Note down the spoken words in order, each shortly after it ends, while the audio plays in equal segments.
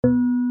Hello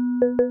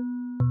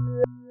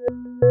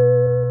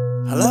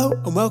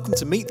and welcome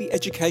to Meet the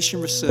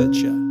Education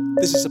Researcher.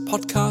 This is a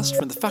podcast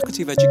from the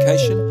Faculty of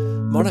Education,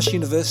 Monash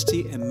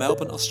University in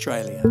Melbourne,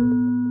 Australia.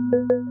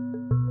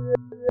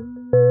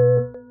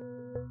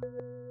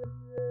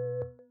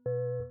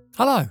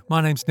 Hello,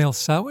 my name's Neil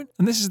Selwyn,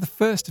 and this is the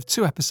first of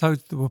two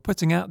episodes that we're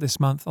putting out this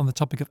month on the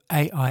topic of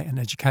AI and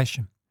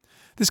education.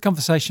 This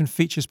conversation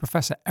features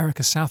Professor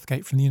Erica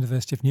Southgate from the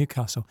University of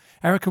Newcastle.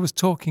 Erica was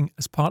talking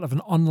as part of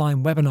an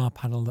online webinar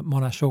panel that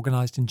Monash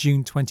organised in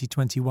June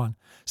 2021.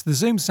 So the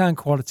Zoom sound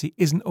quality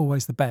isn't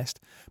always the best,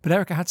 but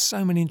Erica had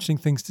so many interesting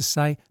things to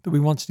say that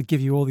we wanted to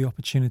give you all the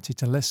opportunity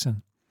to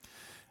listen.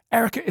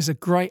 Erica is a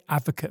great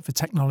advocate for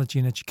technology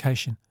in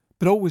education,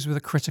 but always with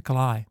a critical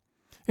eye.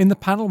 In the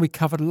panel, we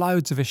covered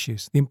loads of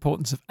issues: the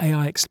importance of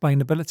AI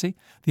explainability,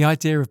 the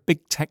idea of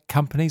big tech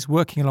companies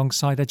working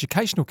alongside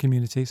educational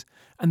communities,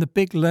 and the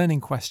big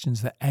learning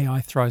questions that AI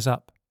throws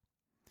up.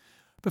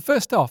 But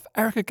first off,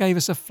 Erica gave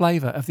us a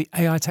flavour of the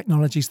AI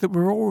technologies that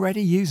we're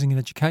already using in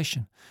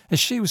education. As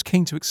she was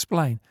keen to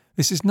explain,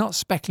 this is not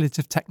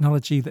speculative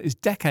technology that is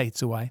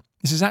decades away.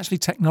 This is actually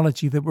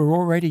technology that we're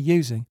already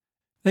using,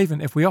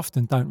 even if we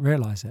often don't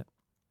realise it.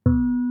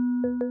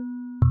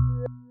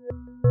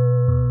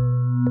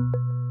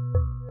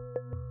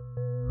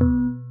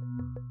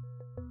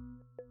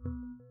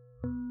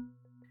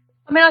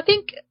 I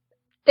think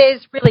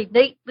there's really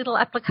neat little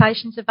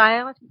applications of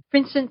AI. For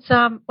instance,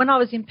 when I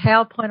was in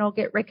PowerPoint, I'll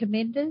get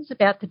recommenders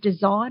about the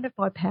design of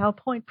my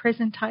PowerPoint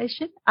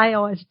presentation.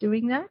 AI is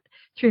doing that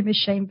through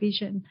machine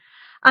vision.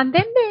 And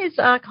then there's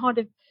kind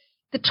of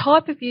the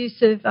type of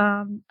use of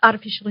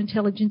artificial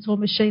intelligence or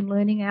machine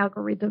learning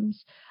algorithms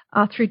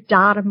through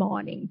data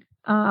mining,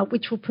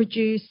 which will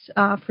produce,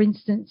 for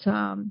instance,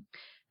 kind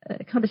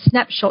of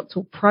snapshots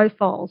or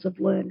profiles of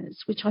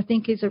learners, which I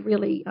think is a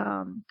really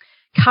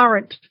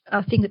current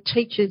thing that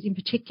teachers in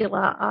particular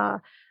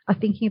are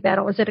thinking about.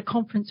 I was at a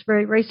conference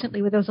very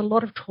recently where there was a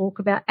lot of talk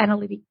about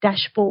analytic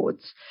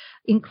dashboards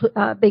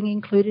being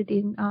included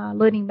in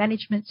learning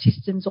management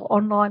systems or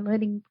online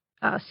learning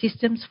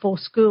systems for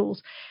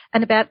schools,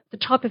 and about the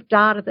type of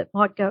data that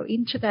might go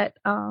into that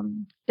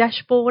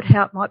dashboard,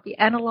 how it might be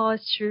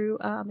analysed through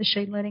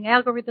machine learning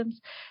algorithms,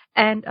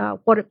 and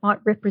what it might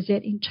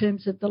represent in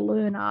terms of the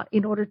learner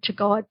in order to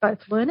guide both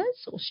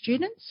learners or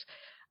students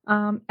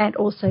and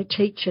also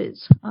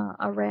teachers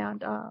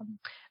around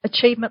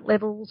achievement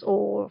levels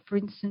or, for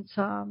instance,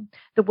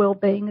 the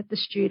well-being of the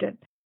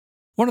student.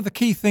 One of the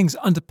key things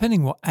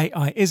underpinning what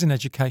AI is in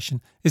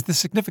education is the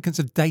significance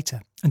of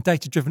data and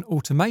data-driven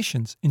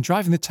automations in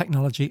driving the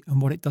technology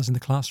and what it does in the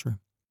classroom.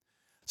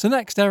 So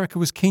next, Erica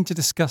was keen to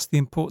discuss the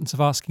importance of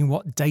asking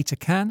what data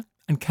can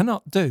and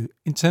cannot do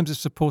in terms of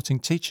supporting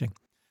teaching,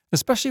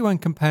 especially when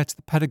compared to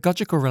the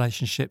pedagogical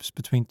relationships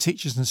between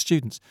teachers and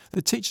students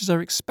that teachers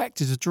are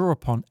expected to draw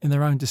upon in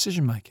their own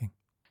decision-making.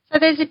 So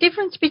there's a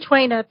difference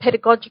between a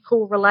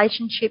pedagogical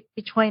relationship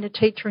between a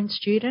teacher and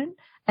student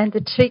and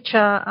the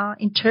teacher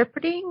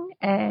interpreting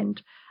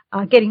and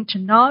getting to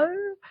know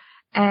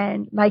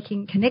and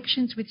making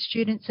connections with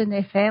students and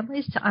their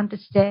families to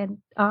understand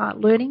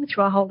learning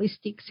through a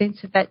holistic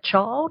sense of that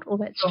child or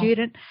that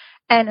student,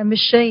 and a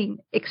machine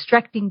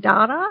extracting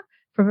data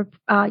from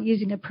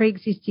using a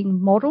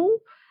pre-existing model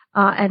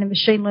and a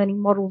machine learning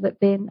model that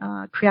then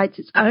creates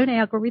its own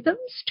algorithms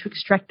to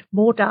extract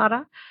more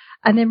data,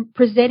 and then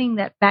presenting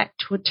that back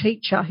to a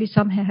teacher who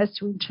somehow has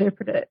to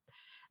interpret it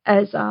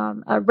as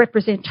a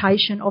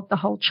representation of the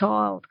whole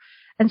child.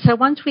 And so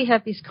once we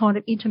have this kind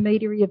of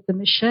intermediary of the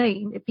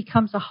machine, it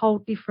becomes a whole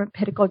different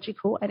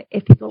pedagogical and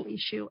ethical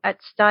issue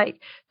at stake,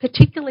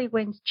 particularly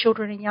when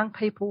children and young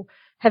people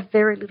have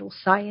very little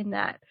say in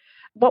that.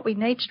 What we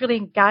need to really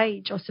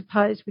engage, I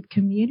suppose, with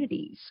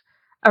communities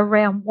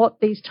around what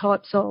these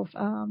types of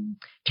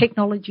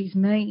technologies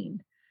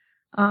mean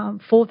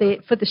for the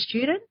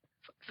student,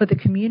 for the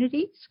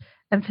communities,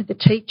 and for the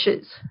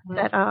teachers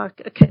that are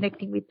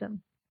connecting with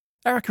them.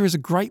 Erica is a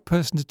great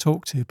person to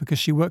talk to because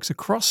she works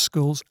across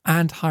schools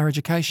and higher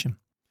education.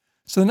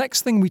 So the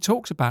next thing we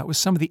talked about was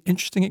some of the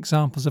interesting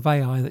examples of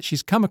AI that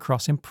she's come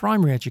across in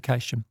primary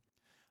education,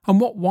 and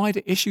what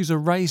wider issues are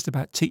raised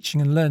about teaching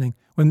and learning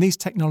when these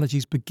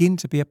technologies begin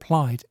to be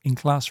applied in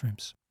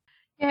classrooms.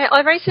 Yeah,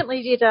 I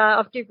recently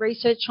did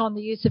research on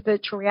the use of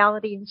virtual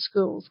reality in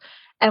schools,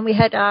 and we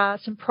had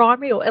some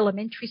primary or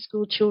elementary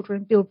school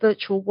children build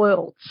virtual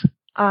worlds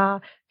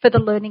for the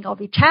learning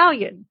of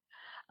Italian.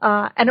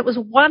 And it was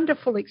a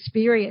wonderful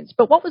experience.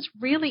 But what was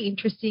really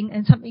interesting,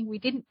 and something we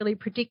didn't really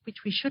predict,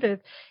 which we should have,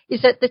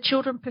 is that the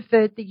children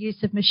preferred the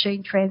use of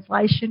machine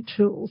translation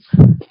tools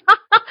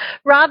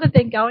rather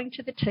than going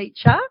to the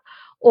teacher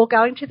or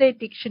going to their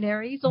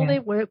dictionaries or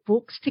their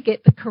workbooks to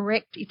get the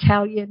correct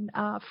Italian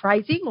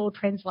phrasing or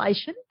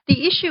translation.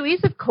 The issue is,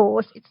 of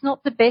course, it's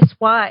not the best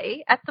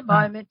way at the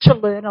moment to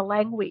learn a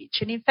language.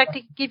 And in fact,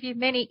 it can give you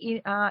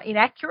many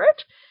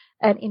inaccurate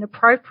and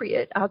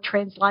inappropriate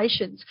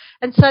translations.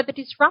 And so the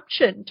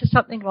disruption to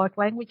something like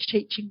language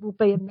teaching will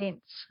be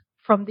immense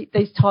from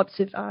these types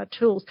of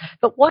tools.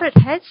 But what it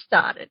has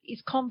started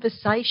is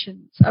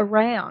conversations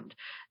around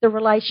the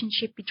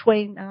relationship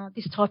between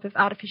this type of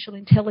artificial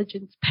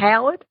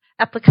intelligence-powered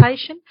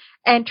application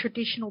and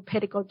traditional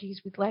pedagogies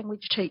with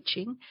language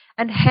teaching,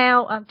 and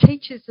how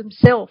teachers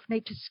themselves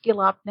need to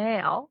skill up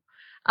now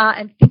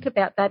and think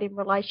about that in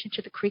relation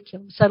to the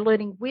curriculum. So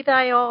learning with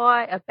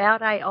AI,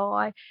 about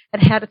AI,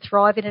 and how to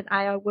thrive in an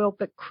AI world,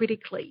 but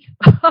critically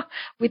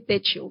with their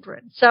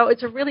children. So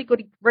it's a really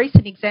good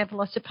recent example,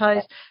 I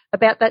suppose,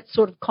 about that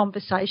sort of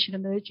conversation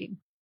emerging.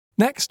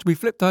 Next, we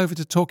flipped over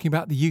to talking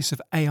about the use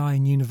of AI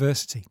in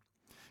university.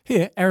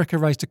 Here, Erica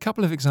raised a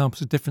couple of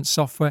examples of different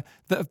software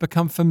that have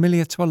become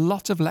familiar to a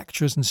lot of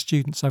lecturers and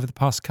students over the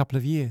past couple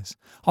of years: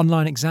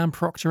 online exam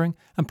proctoring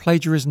and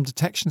plagiarism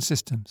detection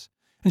systems.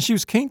 And she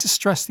was keen to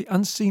stress the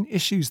unseen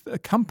issues that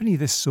accompany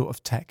this sort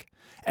of tech.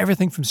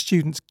 Everything from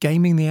students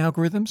gaming the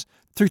algorithms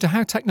through to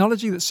how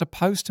technology that's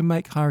supposed to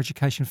make higher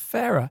education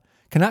fairer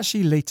can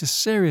actually lead to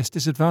serious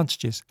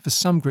disadvantages for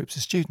some groups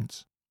of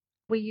students.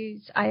 We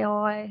use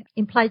AI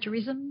in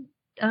plagiarism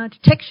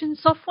detection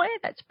software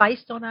that's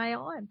based on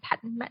AI and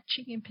pattern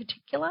matching in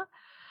particular.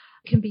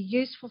 It can be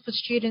useful for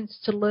students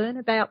to learn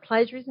about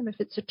plagiarism if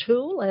it's a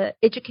tool, an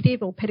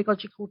educative or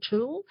pedagogical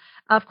tool.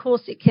 Of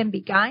course, it can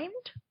be gamed.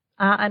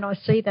 And I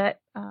see that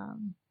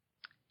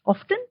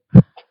often.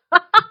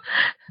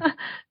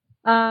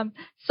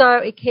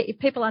 So if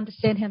people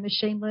understand how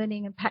machine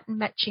learning and pattern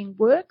matching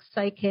works,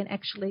 they can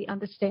actually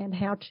understand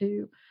how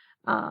to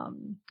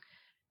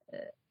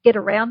get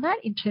around that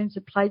in terms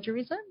of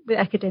plagiarism with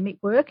academic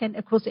work. And,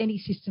 of course, any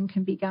system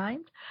can be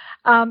gamed.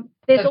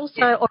 There's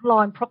also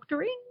online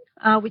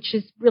proctoring, which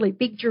is really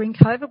big during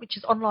COVID, which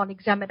is online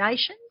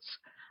examinations.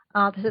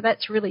 So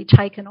that's really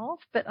taken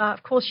off. But,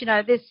 of course,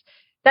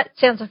 that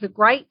sounds like a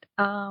great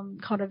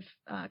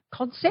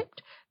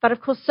concept, but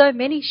of course so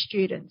many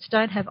students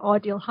don't have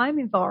ideal home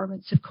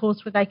environments, of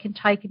course, where they can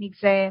take an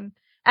exam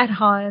at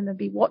home and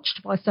be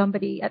watched by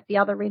somebody at the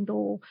other end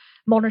or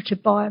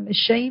monitored by a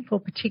machine for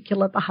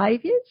particular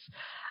behaviours.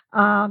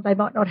 They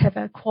might not have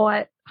a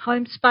quiet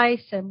home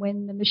space, and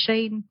when the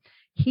machine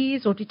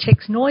hears or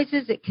detects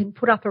noises, it can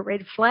put up a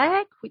red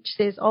flag which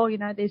says,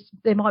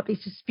 there might be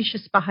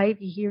suspicious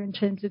behaviour here in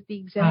terms of the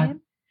exam.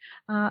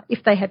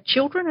 If they have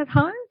children at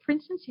home, for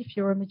instance, if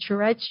you're a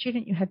mature age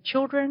student, you have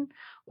children,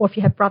 or if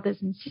you have brothers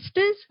and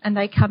sisters and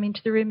they come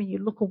into the room and you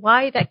look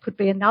away, that could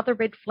be another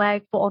red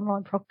flag for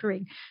online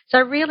proctoring. So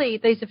really,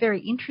 these are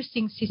very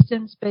interesting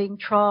systems being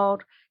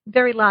trialled in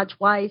very large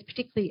ways,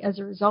 particularly as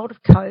a result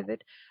of COVID,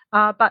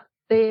 but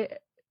they're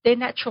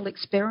natural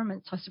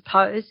experiments, I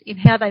suppose, in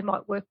how they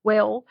might work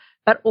well,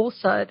 but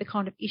also the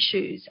kind of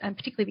issues, and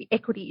particularly the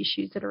equity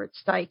issues that are at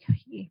stake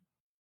here.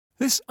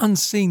 This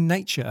unseen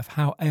nature of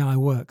how AI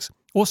works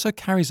also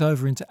carries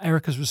over into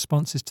Erica's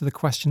responses to the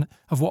question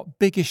of what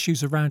big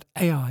issues around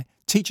AI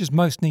teachers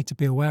most need to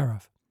be aware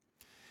of.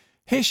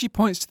 Here she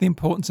points to the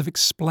importance of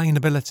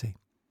explainability.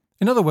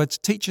 In other words,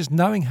 teachers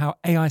knowing how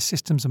AI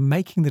systems are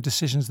making the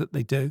decisions that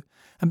they do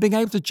and being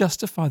able to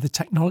justify the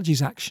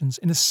technology's actions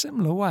in a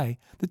similar way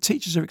that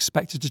teachers are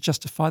expected to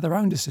justify their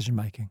own decision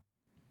making.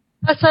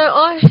 So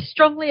I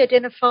strongly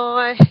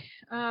identify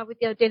with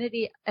the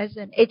identity as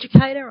an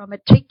educator. I'm a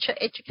teacher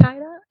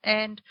educator,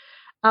 and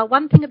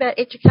one thing about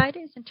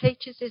educators and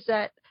teachers is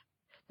that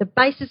the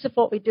basis of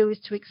what we do is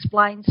to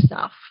explain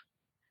stuff.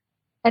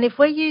 And if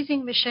we're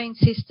using machine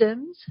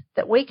systems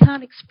that we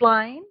can't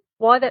explain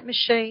why that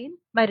machine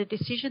made a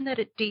decision that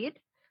it did,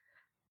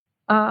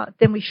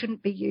 then we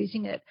shouldn't be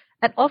using it.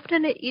 And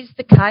often it is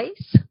the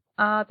case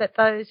that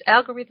those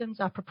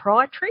algorithms are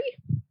proprietary,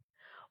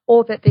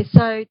 or that they're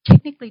so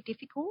technically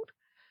difficult,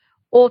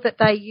 or that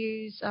they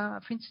use,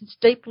 for instance,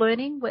 deep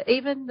learning, where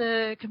even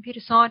the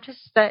computer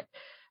scientists that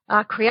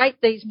create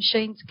these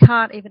machines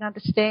can't even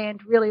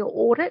understand really or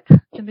audit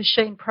the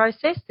machine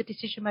process, the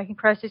decision-making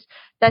process.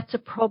 That's a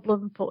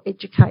problem for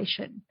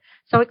education.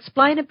 So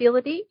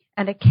explainability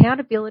and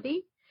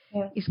accountability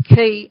is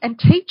key, and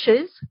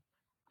teachers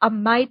are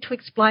made to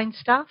explain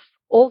stuff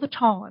all the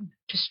time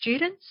to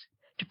students,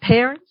 to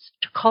parents,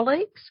 to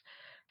colleagues.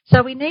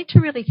 So we need to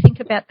really think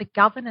about the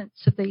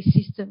governance of these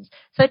systems.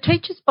 So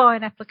teachers buy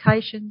in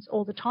applications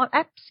all the time,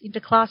 apps into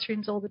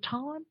classrooms all the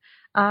time.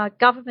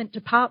 Government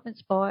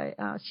departments buy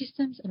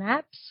systems and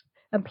apps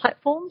and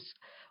platforms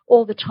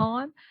all the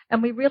time.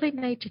 And we really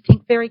need to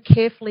think very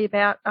carefully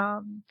about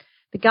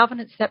the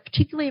governance, that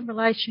particularly in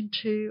relation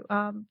to,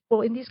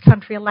 in this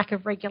country, a lack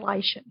of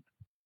regulation.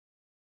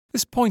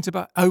 This point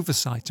about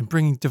oversight and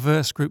bringing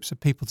diverse groups of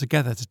people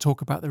together to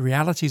talk about the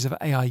realities of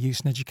AI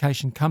use in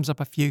education comes up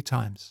a few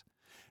times.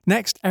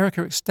 Next,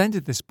 Erica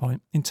extended this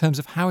point in terms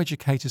of how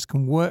educators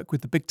can work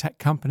with the big tech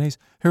companies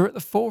who are at the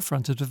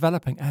forefront of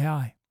developing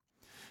AI.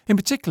 In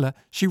particular,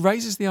 she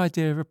raises the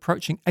idea of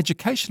approaching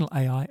educational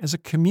AI as a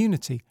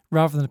community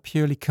rather than a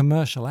purely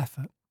commercial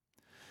effort.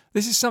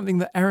 This is something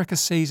that Erica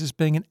sees as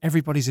being in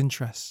everybody's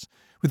interests,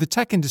 with the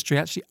tech industry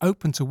actually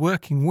open to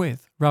working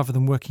with rather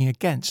than working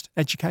against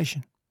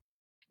education.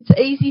 It's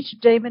easy to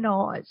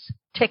demonise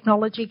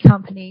technology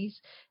companies.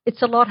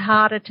 It's a lot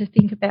harder to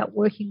think about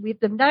working with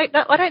them. No,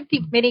 I don't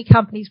think many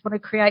companies want to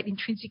create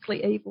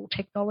intrinsically evil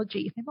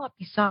technology. There might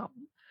be some,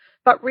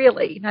 but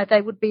really,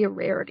 they would be a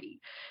rarity.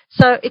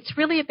 So it's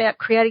really about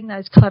creating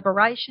those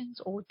collaborations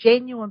or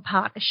genuine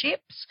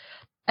partnerships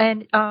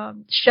and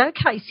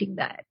showcasing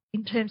that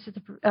in terms of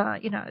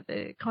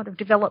the kind of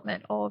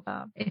development of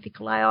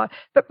ethical AI,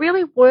 but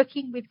really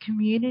working with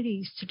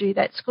communities to do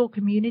that, school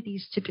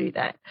communities to do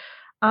that.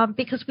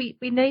 Because we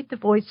need the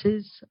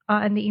voices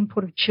and the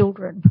input of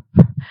children.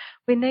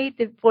 We need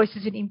the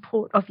voices and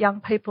input of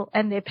young people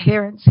and their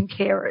parents and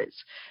carers.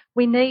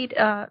 We need,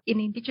 in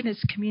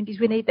Indigenous communities,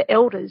 we need the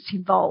elders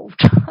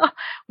involved.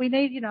 We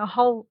need,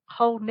 whole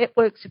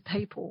networks of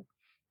people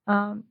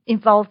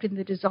involved in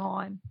the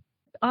design.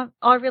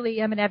 I really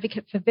am an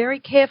advocate for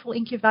very careful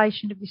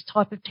incubation of this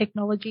type of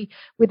technology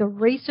with a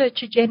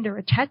research agenda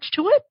attached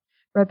to it,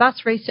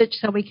 robust research,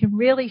 so we can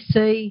really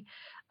see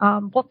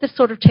what this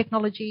sort of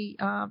technology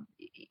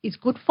is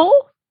good for,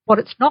 what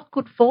it's not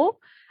good for,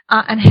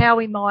 and how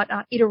we might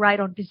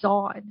iterate on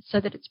design so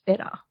that it's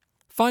better.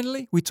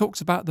 Finally, we talked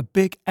about the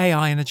big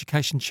AI and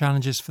education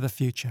challenges for the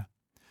future.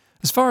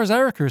 As far as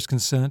Erica is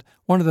concerned,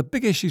 one of the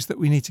big issues that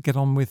we need to get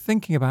on with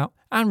thinking about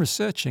and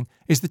researching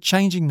is the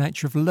changing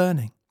nature of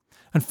learning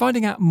and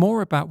finding out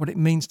more about what it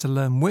means to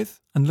learn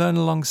with and learn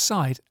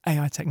alongside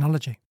AI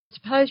technology. I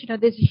suppose,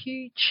 there's a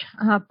huge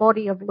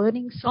body of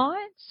learning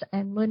science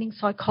and learning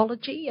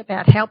psychology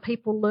about how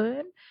people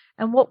learn,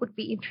 and what would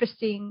be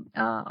interesting,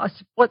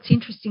 what's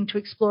interesting to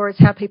explore is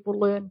how people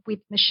learn with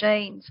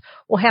machines,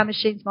 or how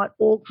machines might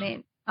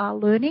augment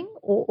learning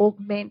or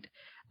augment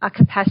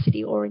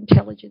capacity or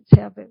intelligence,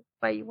 however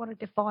way you want to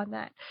define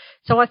that.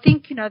 So I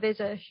think, there's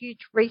a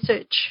huge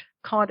research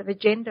kind of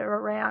agenda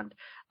around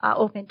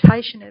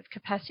augmentation of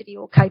capacity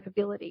or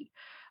capability,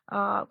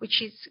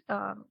 which is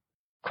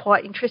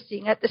quite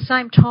interesting. At the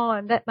same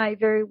time, that may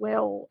very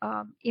well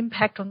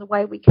impact on the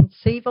way we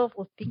conceive of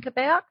or think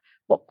about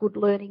what good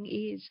learning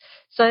is.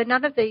 So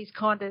none of these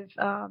kind of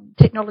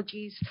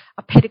technologies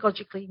are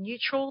pedagogically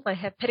neutral. They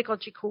have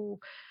pedagogical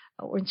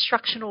or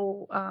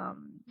instructional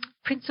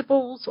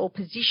principles or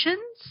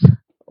positions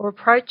or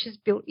approaches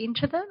built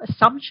into them,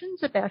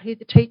 assumptions about who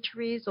the teacher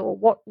is or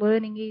what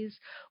learning is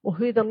or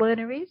who the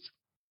learner is.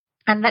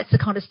 And that's the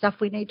kind of stuff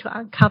we need to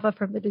uncover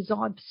from the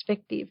design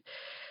perspective.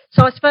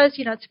 So I suppose,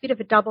 it's a bit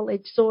of a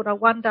double-edged sword. I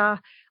wonder,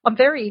 I'm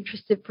very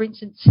interested, for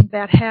instance,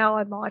 about how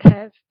I might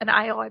have an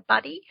AI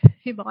buddy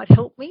who might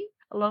help me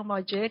along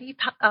my journey,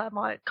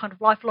 my kind of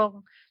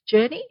lifelong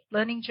journey,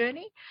 learning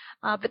journey.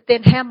 But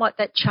then how might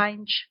that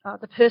change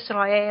the person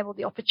I am or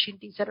the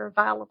opportunities that are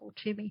available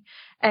to me,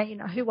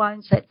 and, who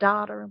owns that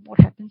data and what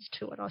happens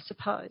to it, I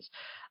suppose.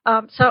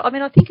 I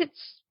think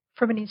it's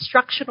from an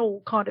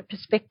instructional kind of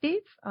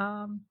perspective.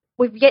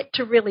 We've yet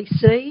to really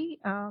see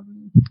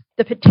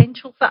the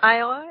potential for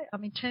AI.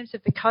 In terms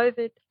of the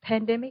COVID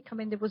pandemic,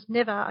 there was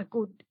never a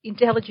good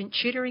intelligent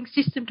tutoring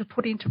system to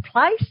put into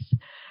place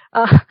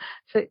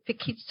for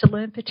kids to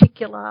learn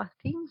particular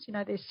things.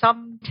 There's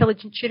some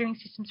intelligent tutoring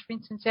systems, for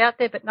instance, out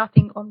there, but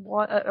nothing on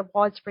a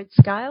widespread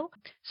scale.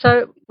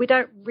 So we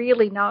don't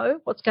really know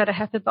what's going to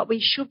happen, but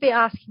we should be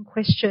asking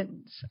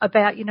questions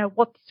about,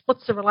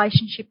 what's the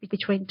relationship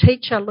between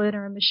teacher,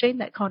 learner and machine,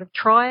 that kind of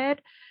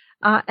triad.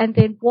 And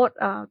then what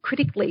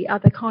critically are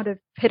the kind of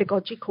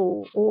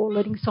pedagogical or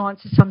learning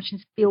science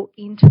assumptions built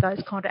into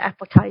those kind of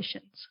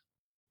applications.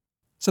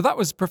 So that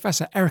was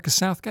Professor Erica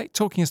Southgate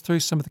talking us through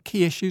some of the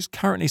key issues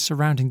currently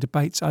surrounding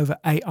debates over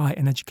AI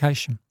in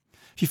education.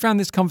 If you found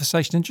this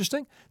conversation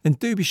interesting, then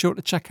do be sure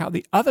to check out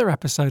the other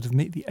episode of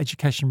Meet the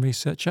Education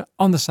Researcher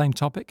on the same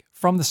topic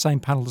from the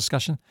same panel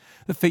discussion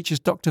that features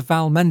Dr.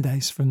 Val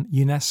Mendes from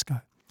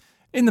UNESCO.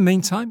 In the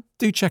meantime,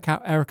 do check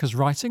out Erica's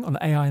writing on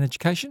AI in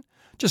education.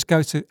 Just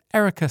go to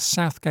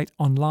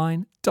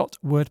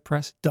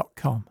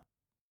ericasouthgateonline.wordpress.com.